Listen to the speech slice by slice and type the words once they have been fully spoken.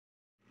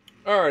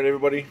Alright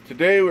everybody,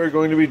 today we're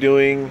going to be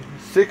doing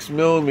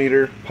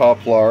 6mm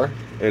poplar.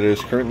 It is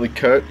currently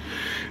cut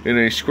in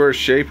a square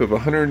shape of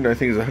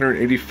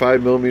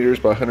 185 millimeters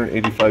by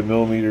 185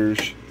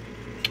 millimeters.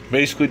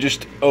 Basically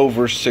just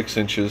over 6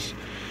 inches.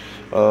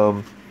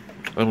 I'm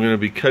going to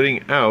be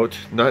cutting out,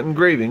 not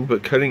engraving,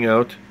 but cutting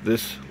out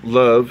this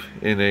love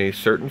in a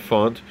certain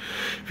font.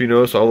 If you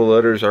notice, all the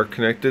letters are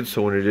connected,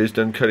 so when it is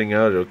done cutting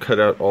out, it'll cut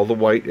out all the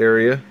white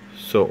area,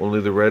 so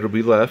only the red will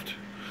be left.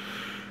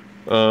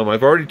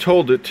 I've already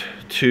told it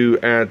to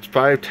add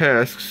 5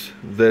 tasks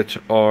that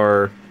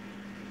are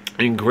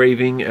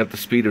engraving at the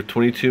speed of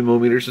 22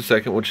 millimeters a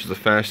second, which is the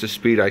fastest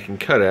speed I can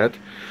cut at.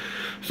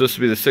 So this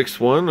will be the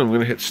 6th one. I'm going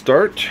to hit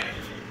start.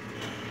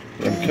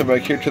 I'm going to come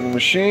back here to the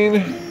machine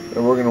and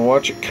we're going to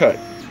watch it cut.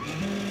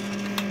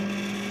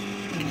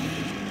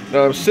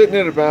 Now I'm sitting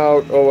at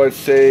about, I'd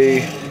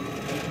say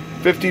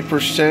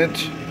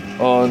 50%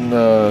 on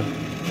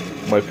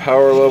my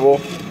power level,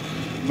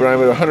 but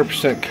I'm at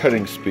 100%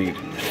 cutting speed.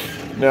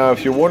 Now,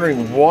 if you're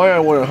wondering why I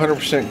want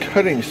 100%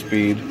 cutting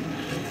speed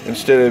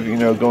instead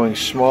of, going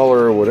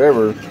smaller or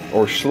whatever,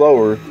 or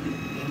slower,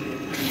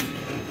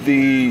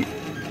 the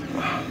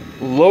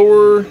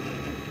lower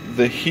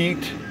the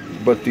heat,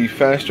 but the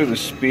faster the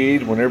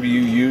speed, whenever you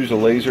use a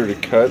laser to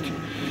cut,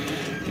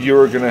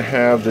 you're going to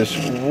have this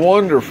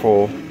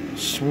wonderful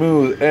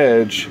smooth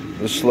edge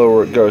the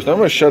slower it goes. Now I'm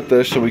going to shut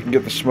this so we can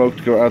get the smoke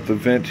to go out the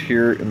vent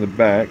here in the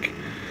back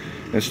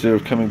instead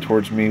of coming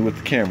towards me with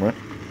the camera.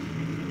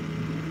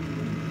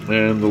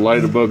 And the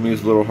light above me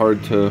is a little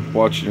hard to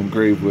watch it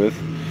engrave with,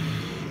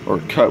 or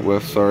cut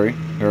with, sorry.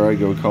 There I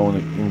go calling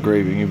it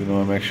engraving, even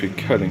though I'm actually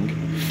cutting.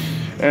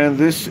 And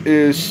this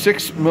is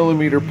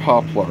 6mm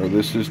poplar.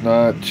 This is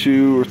not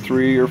 2 or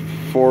 3 or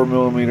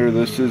 4mm.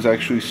 This is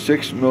actually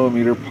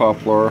 6mm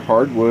poplar,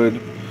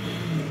 hardwood.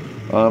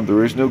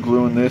 There is no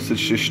glue in this, it's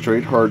just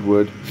straight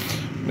hardwood.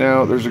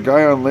 Now, there's a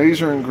guy on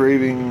laser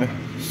engraving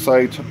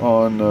site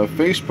on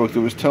Facebook that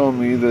was telling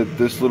me that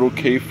this little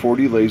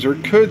k40 laser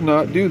could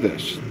not do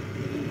this.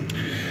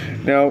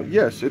 Now,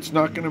 yes, it's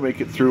not going to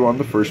make it through on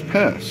the first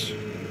pass.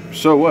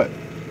 So what?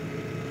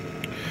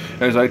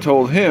 As I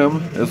told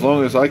him, as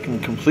long as I can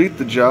complete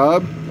the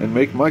job and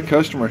make my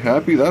customer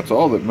happy, that's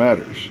all that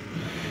matters.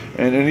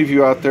 And any of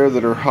you out there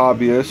that are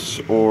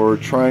hobbyists or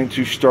trying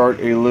to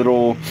start a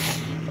little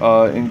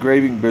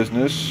engraving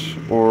business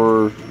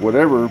or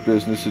whatever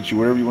business that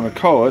whatever you want to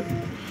call it,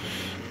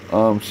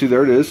 see,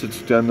 there it is.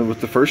 It's done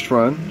with the first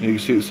run. You can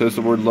see it says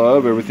the word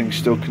love. Everything's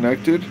still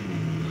connected.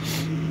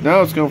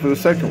 Now it's going for the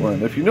second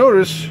run. If you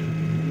notice,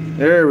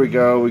 there we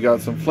go. We got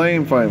some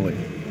flame finally.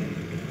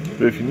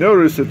 But if you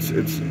notice, it's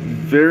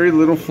very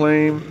little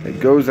flame.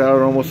 It goes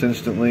out almost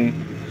instantly.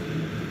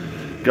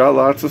 Got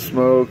lots of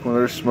smoke. When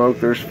there's smoke,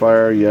 there's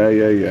fire.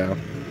 Yeah.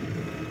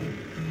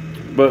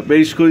 But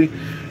basically,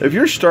 if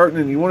you're starting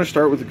and you want to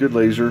start with a good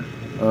laser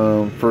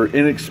for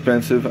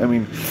inexpensive, I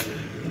mean,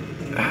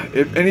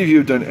 if any of you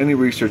have done any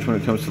research when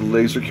it comes to the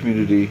laser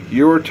community,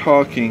 you're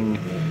talking,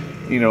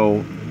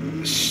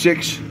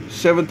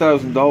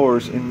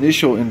 $6,000–7,000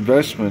 initial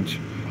investment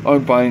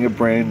on buying a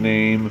brand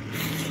name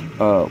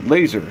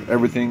laser.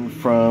 Everything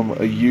from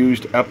a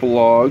used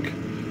Epilogue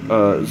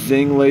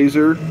Zing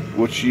laser,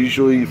 which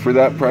usually for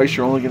that price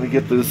you're only going to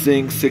get the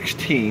Zing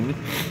 16,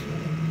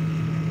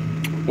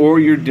 or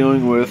you're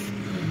dealing with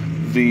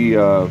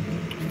the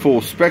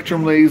full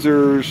spectrum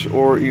lasers,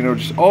 or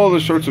just all the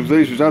sorts of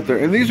lasers out there.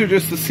 And these are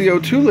just the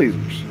CO2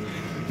 lasers.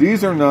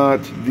 These are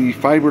not the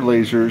fiber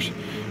lasers,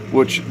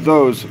 which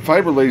those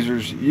fiber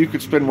lasers, you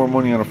could spend more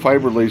money on a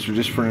fiber laser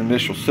just for an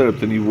initial setup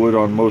than you would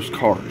on most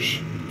cars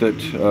that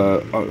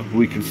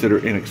we consider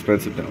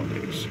inexpensive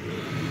nowadays.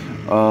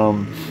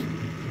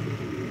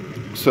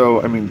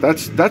 So I mean,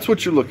 that's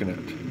what you're looking at.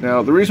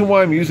 Now, the reason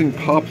why I'm using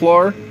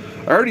poplar,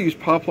 I already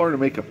used poplar to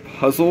make a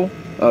puzzle.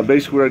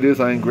 Basically what I did is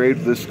I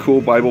engraved this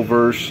cool Bible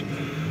verse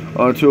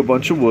onto a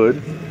bunch of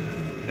wood,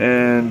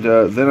 and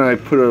then I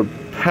put a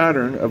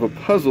pattern of a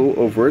puzzle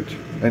over it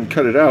and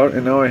cut it out,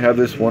 and now I have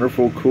this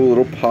wonderful cool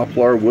little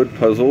poplar wood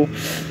puzzle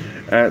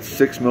at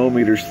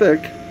 6mm thick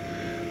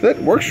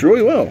that works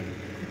really well.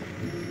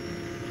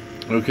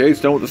 Okay, it's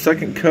done with the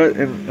second cut,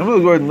 and I'm going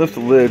to go ahead and lift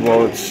the lid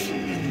while it's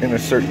in a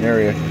certain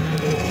area.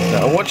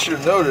 Now I want you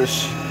to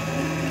notice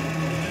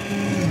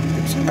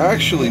it's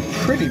actually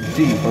pretty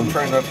deep. I'm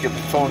trying not to get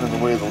the phone in the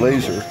way of the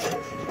laser.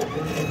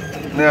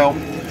 Now,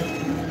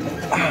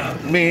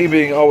 me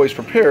being always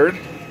prepared,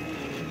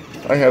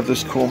 I have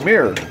this cool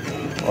mirror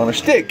on a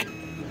stick.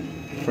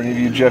 For any of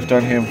you Jeff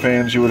Dunham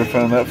fans, you would have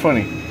found that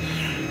funny.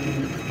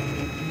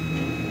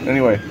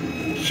 Anyway,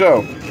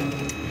 so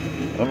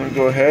I'm going to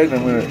go ahead and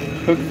I'm going to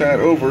hook that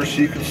over so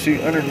you can see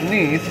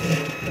underneath.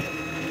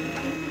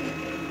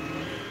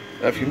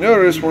 Now, if you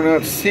notice, we're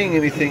not seeing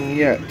anything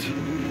yet.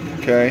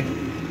 Okay?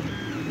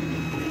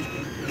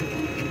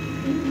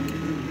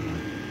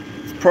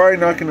 It's probably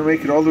not going to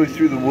make it all the way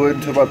through the wood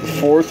until about the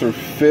 4th or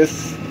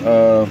 5th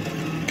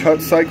cut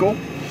cycle.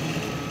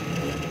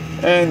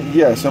 And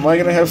yes, am I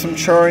going to have some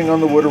charring on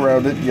the wood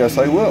around it? Yes,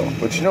 I will.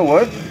 But you know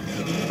what?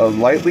 A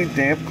lightly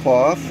damp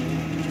cloth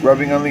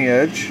rubbing on the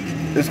edge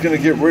is going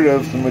to get rid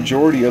of the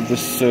majority of the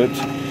soot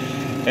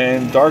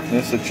and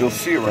darkness that you'll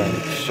see around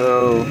it.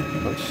 So,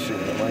 let's see,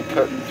 am I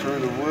cutting through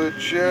the wood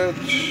yet?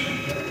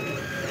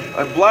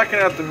 I'm blacking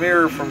out the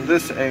mirror from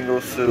this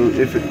angle, so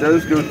if it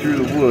does go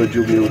through the wood,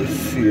 you'll be able to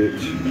see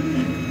it.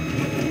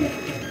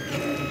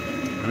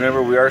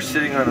 Remember, we are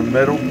sitting on a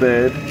metal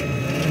bed,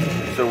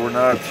 so we're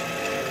not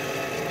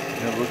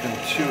looking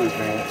too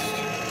advanced.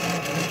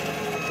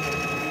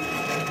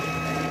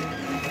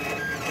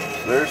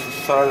 So there's the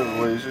side of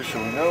the laser, so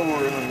we know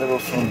we're in the middle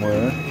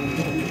somewhere.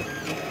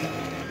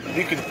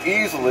 You can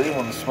easily,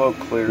 when the smoke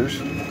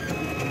clears,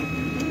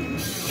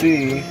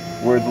 see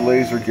where the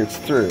laser gets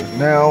through.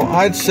 Now,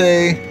 I'd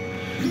say,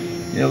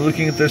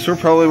 looking at this, we're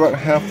probably about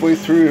halfway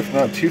through, if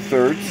not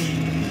 2/3.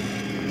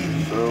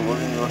 So we're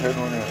going to go ahead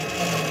and we're going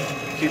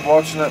to keep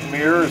watching that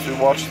mirror as we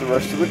watch the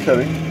rest of the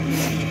cutting.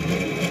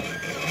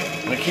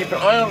 And keep an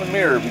eye on the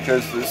mirror,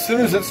 because as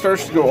soon as it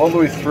starts to go all the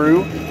way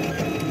through,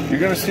 you're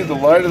going to see the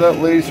light of that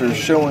laser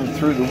showing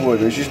through the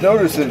wood. As you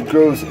notice, it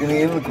goes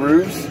in the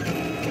grooves.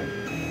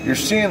 You're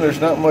seeing there's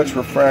not much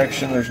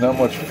refraction, there's not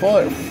much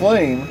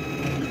flame,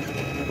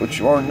 but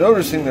you are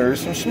noticing there is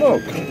some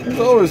smoke. There's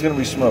always going to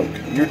be smoke.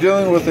 You're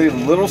dealing with a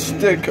little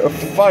stick of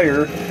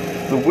fire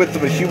the width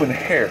of a human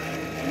hair.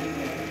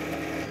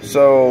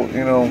 So,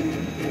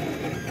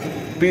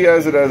 be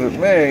as it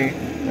may,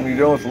 and you're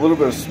dealing with a little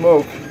bit of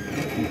smoke.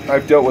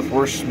 I've dealt with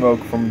worse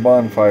smoke from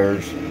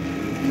bonfires.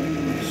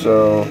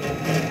 So,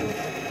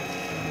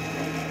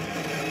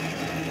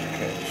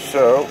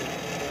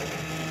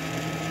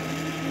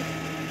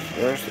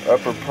 there's the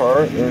upper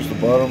part, there's the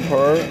bottom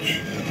part.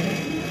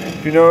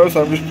 If you notice,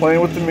 I'm just playing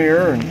with the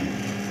mirror and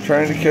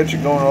trying to catch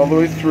it going all the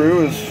way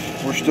through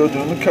as we're still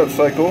doing the cut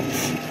cycle.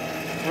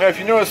 Now, if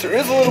you notice, there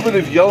is a little bit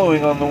of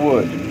yellowing on the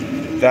wood.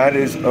 That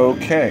is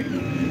okay.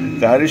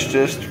 That is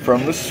just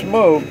from the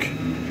smoke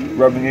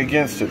rubbing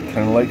against it,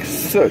 kind of like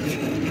soot.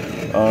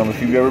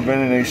 If you've ever been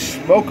in a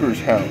smoker's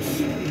house,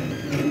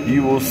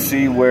 you will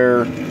see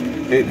where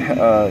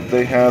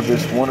they have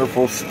this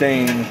wonderful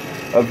stain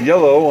of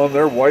yellow on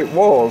their white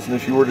walls, and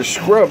if you were to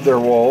scrub their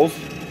walls,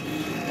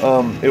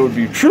 it would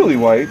be truly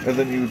white, and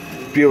then you'd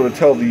be able to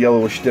tell the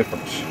yellowish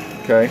difference.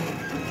 Okay.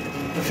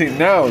 See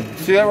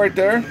that right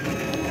there?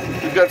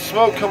 We've got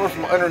smoke coming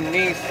from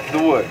underneath the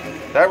wood.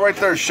 That right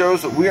there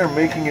shows that we are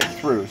making it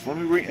through. So let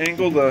me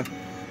re-angle the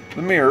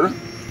mirror.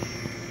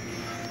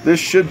 This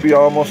should be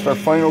almost our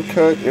final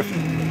cut, if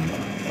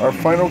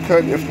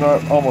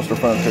not almost our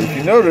final cut. If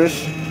you notice,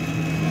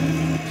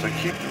 so I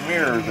keep the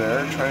mirror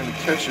there, trying to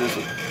catch it as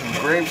it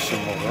engraves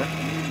some more.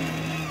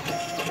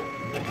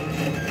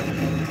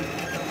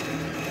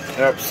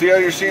 Now, see how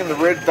you're seeing the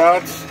red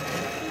dots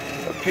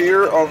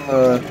appear on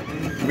the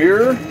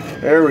mirror?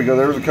 There we go,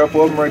 there's a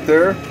couple of them right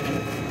there.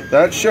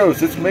 That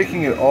shows it's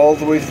making it all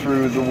the way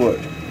through the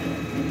wood.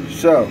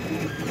 So,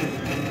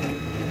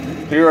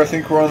 here I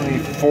think we're on the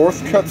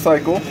 4th cut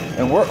cycle,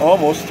 and we're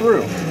almost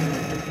through.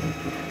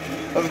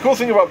 Now the cool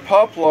thing about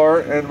poplar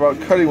and about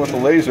cutting with a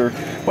laser,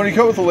 when you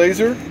cut with a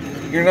laser,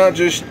 you're not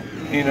just,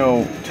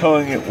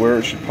 telling it where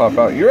it should pop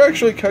out. You're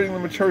actually cutting the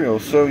material,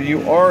 so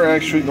you are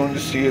actually going to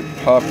see it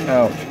pop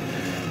out.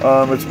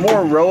 It's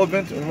more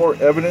relevant and more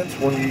evident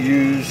when you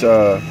use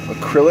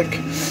acrylic.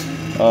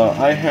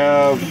 I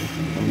have,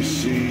 let me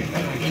see,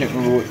 I can't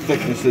remember what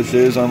thickness this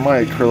is on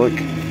my acrylic.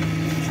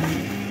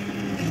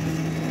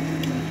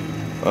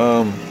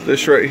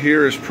 This right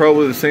here is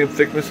probably the same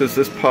thickness as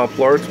this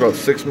poplar. It's about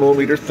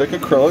 6mm thick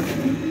acrylic.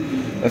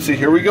 And see,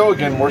 here we go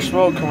again. More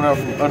smoke coming out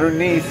from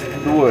underneath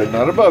the wood.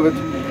 Not above it,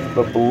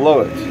 but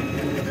below it.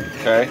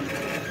 Okay?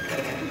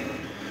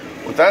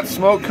 With that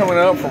smoke coming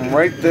out from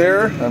right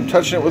there, I'm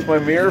touching it with my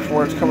mirror from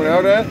where it's coming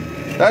out at.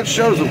 That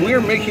shows that we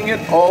are making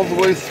it all the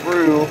way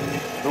through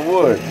the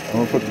wood. I'm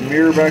going to put the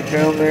mirror back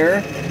down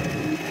there.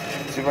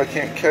 See if I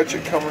can't catch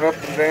it coming up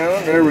and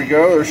down. There we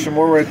go. There's some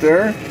more right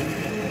there.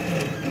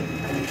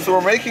 So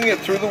we're making it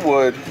through the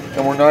wood,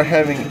 and we're not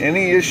having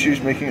any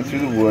issues making it through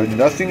the wood.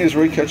 Nothing is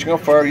really catching on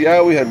fire.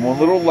 Yeah, we had one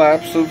little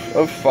lapse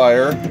of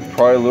fire,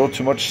 probably a little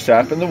too much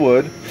sap in the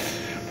wood.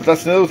 But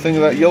that's another thing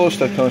that yellow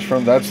stuff comes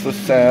from. That's the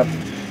sap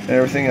and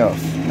everything else.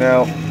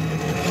 Now,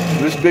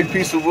 this big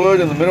piece of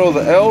wood in the middle of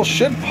the L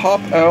should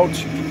pop out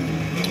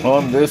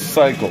on this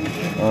cycle.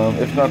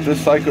 If not this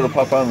cycle, it'll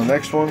pop out on the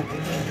next one.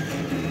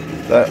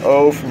 That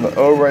O from the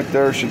O right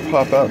there should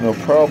pop out, no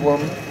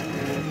problem.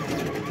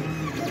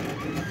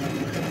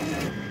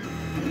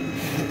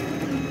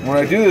 When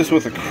I do this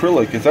with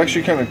acrylic, it's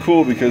actually kind of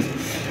cool because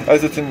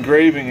as it's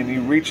engraving and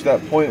you reach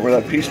that point where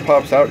that piece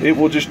pops out, it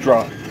will just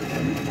drop.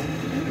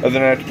 And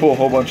then I have to pull a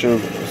whole bunch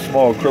of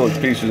small acrylic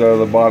pieces out of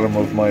the bottom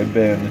of my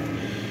bin.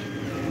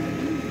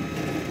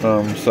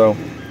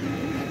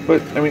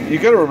 But I mean, you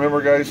got to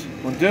remember, guys,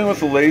 when dealing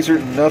with a laser,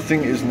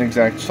 nothing is an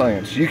exact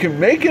science. You can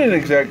make it an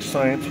exact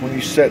science when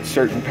you set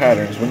certain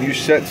patterns, when you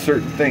set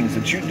certain things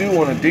that you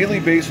do on a daily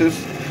basis.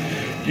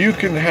 You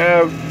can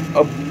have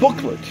a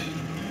booklet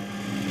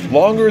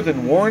longer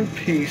than War and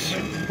Peace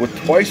with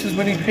twice as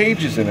many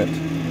pages in it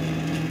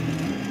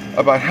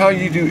about how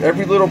you do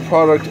every little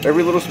product,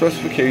 every little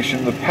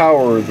specification, the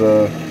power,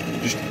 the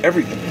Just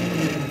everything.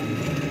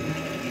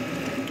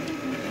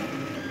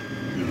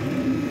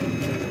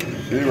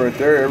 See right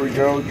there, there we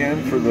go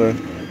again for the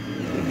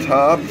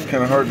top. It's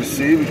kind of hard to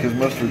see because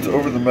most of it's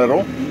over the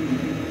metal.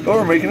 But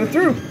we're making it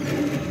through.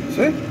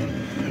 See?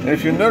 And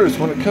if you notice,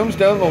 when it comes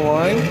down the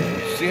line,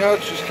 see how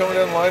it's just coming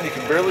down the line? You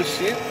can barely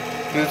see it.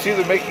 Because it's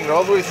either making it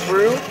all the way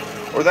through,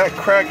 or that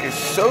crack is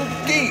so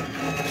deep,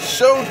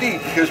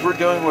 because we're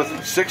dealing with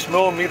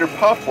 6mm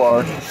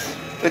poplar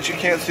that you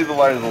can't see the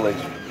light of the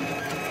laser.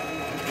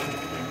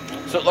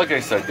 So like I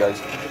said, guys,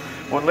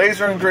 when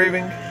laser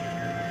engraving,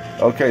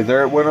 okay,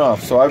 there it went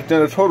off. So I've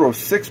done a total of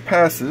 6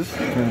 passes.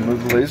 And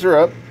move the laser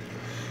up.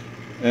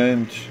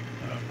 And,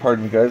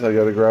 pardon me guys, I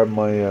gotta grab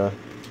my,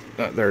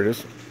 there it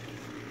is.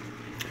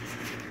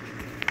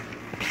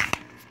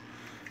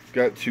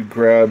 Got to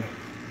grab,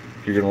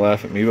 you're gonna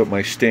laugh at me, but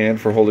my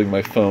stand for holding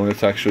my phone.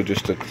 It's actually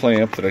just a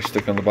clamp that I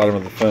stick on the bottom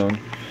of the phone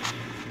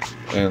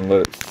and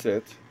let it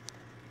sit.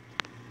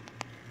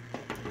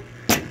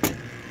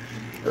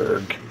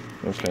 Erg.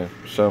 Okay,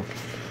 so.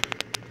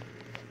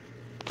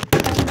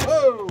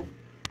 Oh!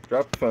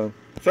 Dropped the phone.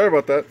 Sorry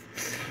about that.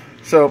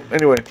 So,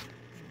 anyway.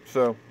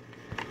 So.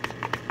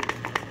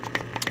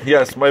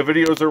 Yes, my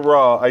videos are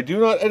raw. I do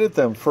not edit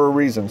them for a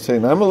reason.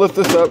 Saying, I'm gonna lift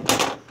this up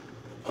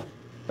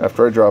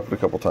after I drop it a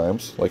couple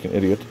times, like an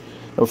idiot.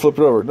 I'll flip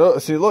it over. No,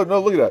 see, look,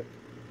 no, look at that.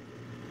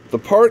 The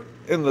part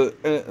in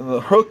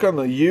the hook on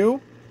the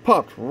U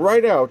popped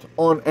right out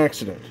on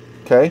accident.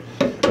 Okay,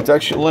 it's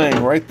actually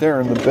laying right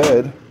there in the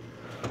bed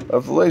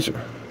of the laser.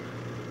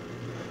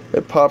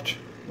 It popped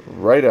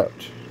right out.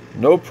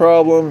 No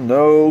problem,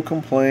 no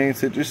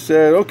complaints. It just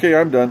said, "Okay,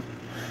 I'm done,"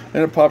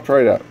 and it popped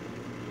right out.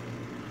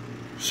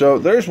 So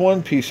there's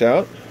one piece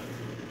out.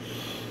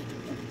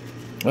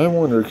 I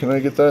wonder, can I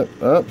get that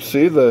up?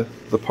 See, the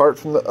part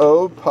from the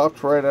O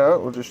popped right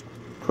out. We'll just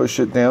push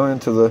it down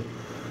into the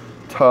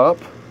top.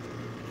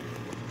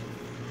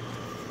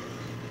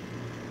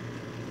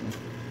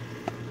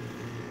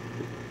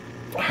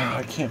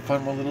 I can't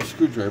find my little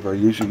screwdriver I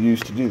usually use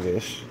to do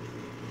this.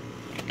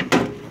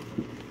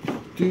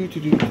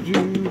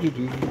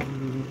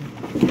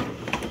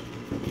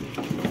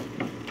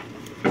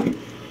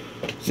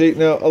 See,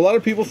 now a lot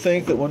of people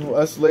think that when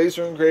us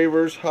laser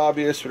engravers,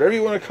 hobbyists, whatever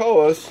you want to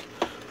call us,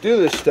 do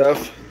this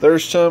stuff,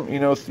 there's some, you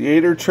know,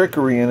 theater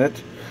trickery in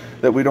it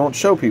that we don't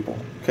show people.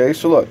 Okay,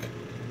 so look,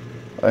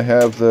 I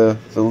have the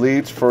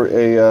leads for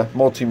a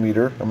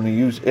multimeter. I'm going to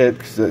use it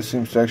because that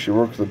seems to actually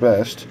work the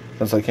best,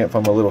 since I can't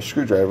find my little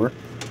screwdriver.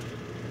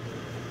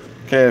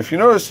 Okay, if you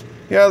notice,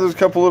 yeah, there's a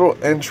couple little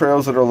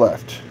entrails that are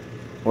left.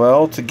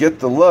 Well, to get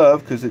the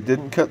love, because it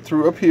didn't cut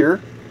through up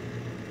here,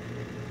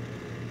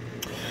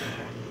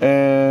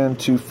 and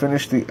to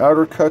finish the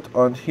outer cut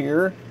on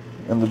here,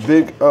 and the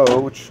big O,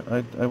 which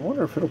I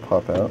wonder if it'll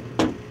pop out.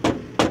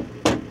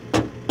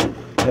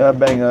 Yeah, I'm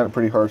banging on it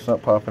pretty hard, it's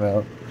not popping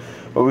out.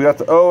 But we got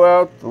the O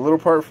out, the little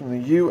part from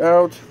the U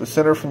out, the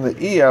center from the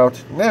E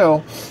out.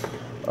 Now,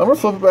 I'm going to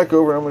flip it back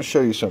over and I'm going to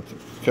show you something,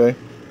 okay?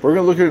 We're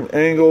going to look at an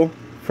angle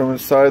from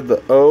inside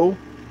the O.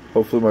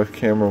 Hopefully my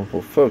camera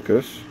will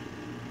focus.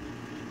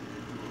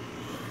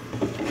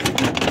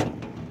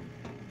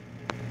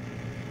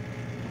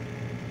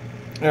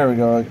 There we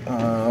go.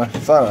 I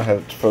thought I had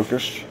it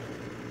focused.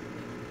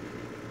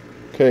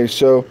 Okay,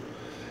 so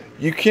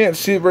you can't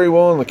see it very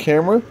well on the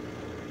camera,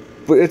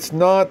 but it's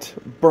not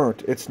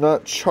burnt. It's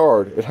not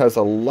charred. It has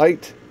a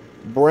light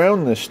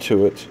brownness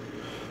to it.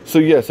 So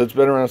yes, it's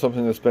been around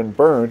something that's been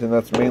burned, and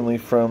that's mainly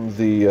from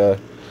the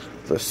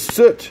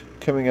soot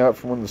coming out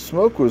from when the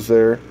smoke was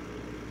there.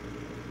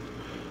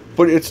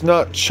 But it's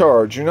not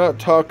charred. You're not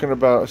talking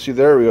about, see,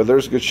 there we go.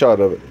 There's a good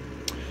shot of it.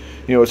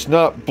 You know, it's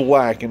not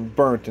black and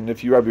burnt, and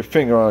if you rub your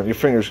finger on it, your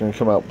finger's going to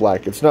come out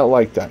black. It's not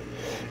like that.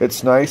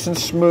 It's nice and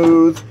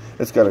smooth.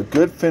 It's got a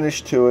good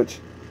finish to it.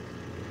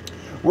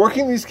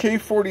 Working these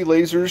K40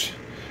 lasers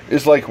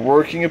is like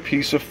working a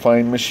piece of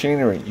fine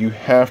machinery. You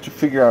have to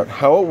figure out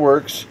how it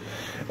works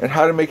and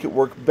how to make it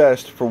work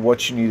best for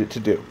what you need it to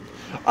do.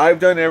 I've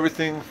done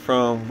everything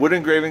from wood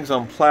engravings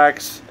on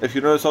plaques. If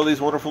you notice all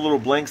these wonderful little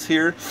blanks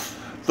here,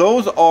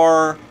 those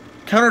are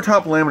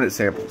countertop laminate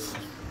samples.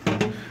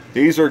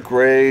 These are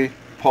gray,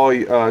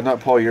 not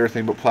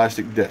polyurethane, but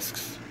plastic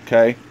discs,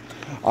 okay?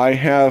 I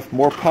have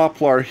more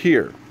poplar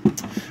here.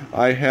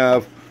 I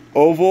have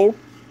oval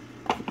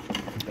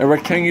and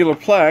rectangular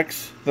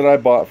plaques that I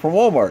bought from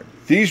Walmart.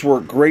 These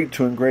work great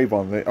to engrave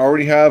on. They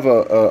already have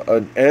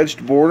an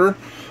edged border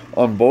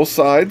on both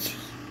sides.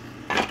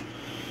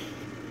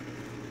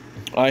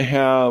 I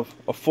have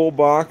a full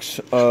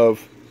box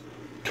of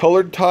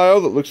colored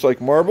tile that looks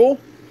like marble.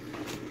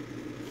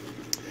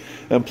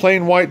 And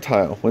plain white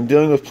tile. When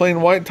dealing with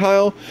plain white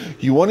tile,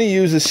 you want to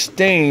use a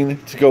stain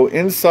to go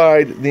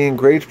inside the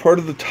engraved part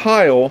of the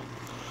tile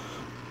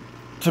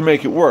to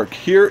make it work.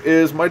 Here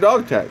is my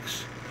dog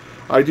tags.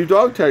 I do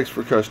dog tags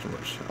for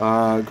customers.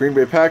 Green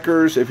Bay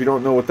Packers, if you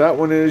don't know what that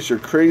one is, you're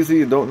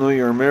crazy and don't know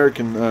your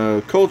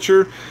American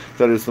culture.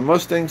 That is the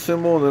Mustang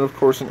symbol, and then of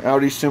course an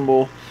Audi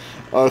symbol.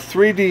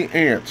 3D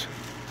ant,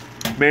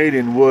 made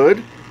in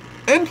wood,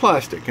 and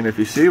plastic. And if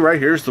you see, right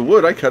here's the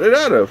wood I cut it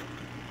out of.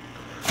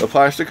 The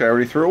plastic I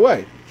already threw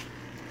away.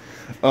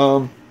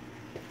 You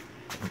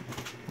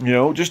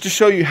know, just to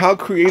show you how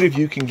creative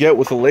you can get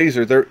with a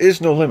laser, there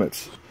is no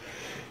limits.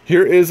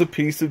 Here is a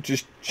piece of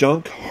just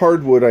junk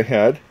hardwood I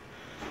had.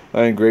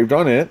 I engraved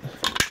on it.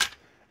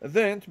 And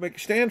then, to make a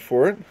stand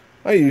for it,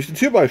 I used a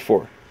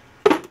 2x4.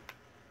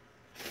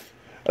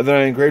 And then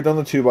I engraved on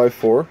the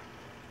 2x4.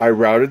 I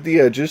routed the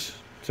edges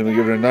to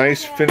give it a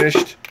nice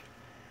finished...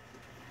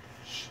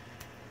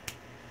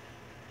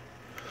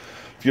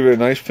 give it a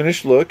nice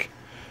finished look.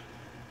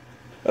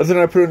 And then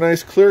I put a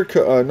nice clear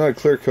coat, not a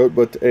clear coat,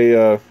 but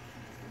a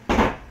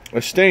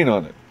stain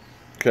on it.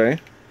 Okay?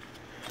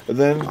 And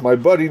then my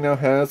buddy now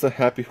has a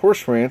Happy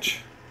Horse Ranch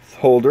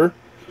holder,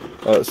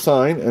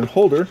 sign and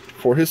holder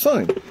for his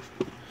sign.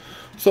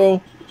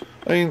 So,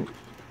 I mean,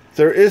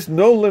 there is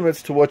no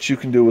limits to what you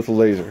can do with a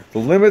laser. The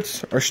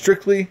limits are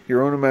strictly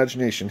your own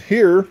imagination.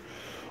 Here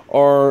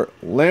are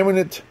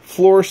laminate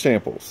floor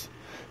samples.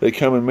 They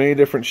come in many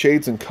different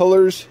shades and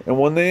colors, and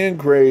when they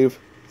engrave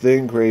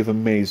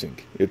amazing.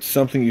 It's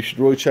something you should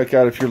really check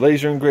out if you're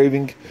laser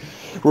engraving.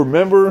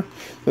 Remember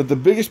that the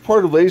biggest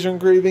part of laser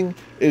engraving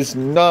is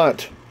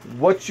not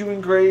what you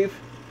engrave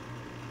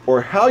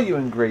or how you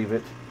engrave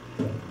it.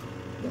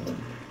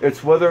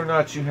 It's whether or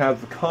not you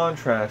have the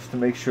contrast to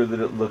make sure that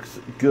it looks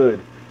good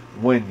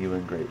when you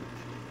engrave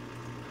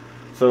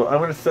it. So I'm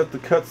going to set the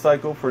cut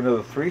cycle for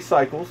another 3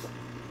 cycles.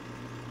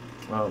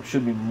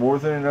 Should be more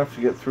than enough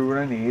to get through what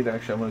I need.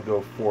 Actually, I'm going to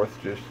go 4th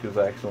just because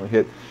I accidentally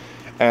hit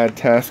add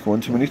task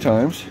one too many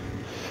times.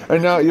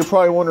 And now you're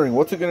probably wondering,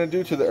 what's it going to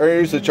do to the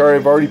areas that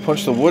I've already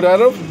punched the wood out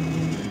of?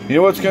 You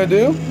know what it's going to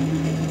do?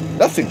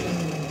 Nothing.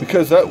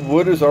 Because that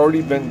wood has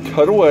already been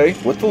cut away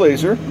with the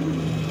laser.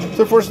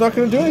 Therefore, it's not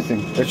going to do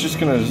anything. It's just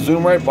going to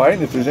zoom right by it.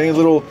 And if there's any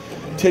little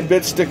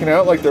tidbits sticking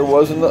out like there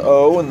was in the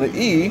O and the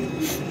E,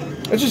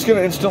 it's just going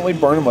to instantly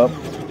burn them up.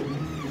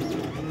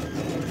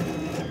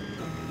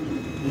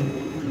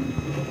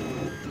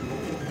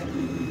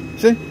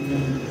 See?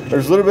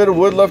 There's a little bit of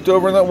wood left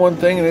over in that one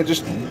thing, and it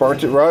just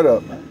burnt it right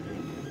up.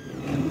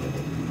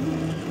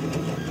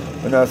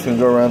 And now it's going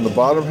to go around the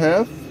bottom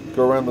half,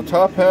 go around the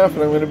top half,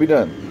 and I'm going to be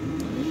done.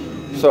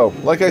 So,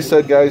 like I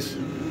said, guys,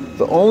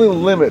 the only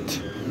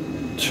limit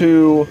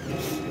to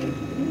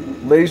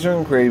laser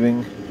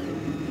engraving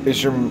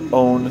is your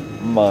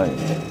own mind.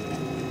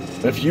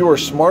 If you are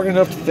smart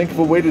enough to think of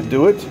a way to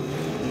do it,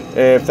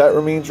 if that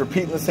means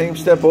repeating the same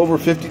step over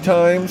 50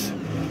 times,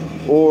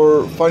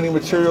 or finding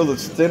material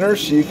that's thinner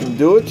so you can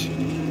do it,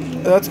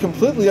 that's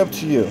completely up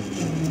to you.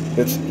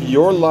 It's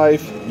your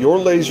life, your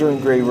laser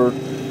engraver.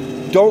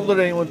 Don't let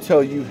anyone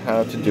tell you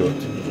how to do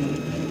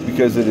it,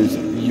 because it is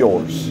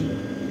yours.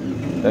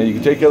 Now, you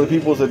can take other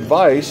people's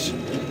advice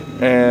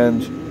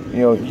and, you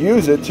know,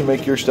 use it to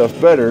make your stuff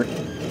better,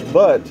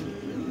 but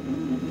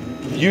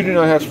you do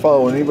not have to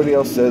follow what anybody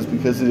else says,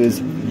 because it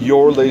is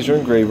your laser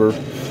engraver.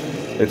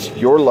 It's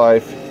your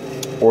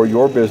life or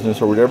your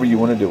business or whatever you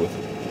want to do with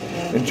it.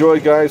 Enjoy,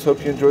 guys.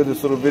 Hope you enjoyed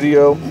this little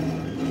video.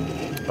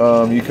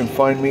 You can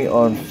find me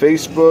on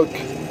Facebook.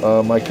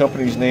 My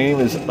company's name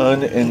is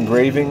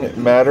Unengraving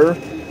Matter.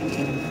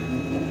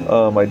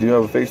 I do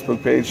have a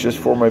Facebook page just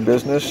for my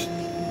business.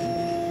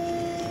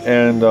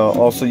 And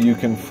also you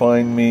can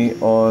find me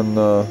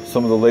on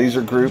some of the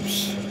laser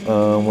groups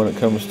when it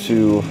comes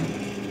to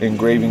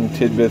engraving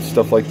tidbits,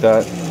 stuff like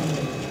that.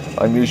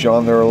 I'm usually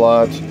on there a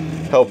lot,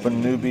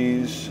 helping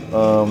newbies.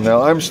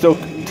 Now, I'm still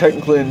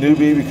technically a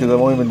newbie because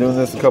I've only been doing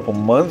this a couple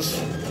months.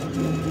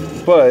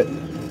 But,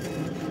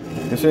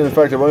 considering the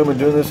fact I've only been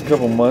doing this a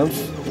couple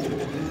months,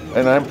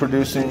 and I'm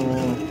producing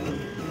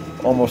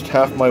almost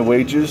half my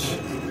wages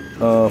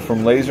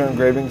from laser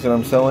engravings that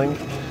I'm selling,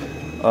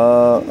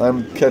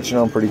 I'm catching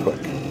on pretty quick.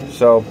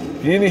 So,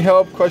 if you need any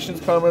help, questions,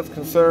 comments,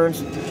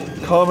 concerns,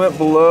 comment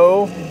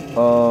below,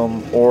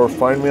 or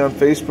find me on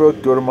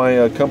Facebook. Go to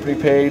my company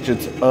page.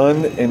 It's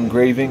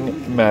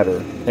Unengraving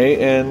Matter.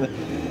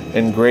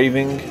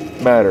 Engraving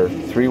Matter.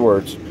 3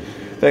 words.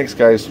 Thanks,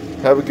 guys.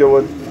 Have a good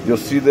one. You'll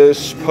see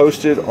this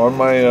posted on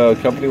my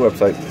company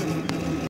website.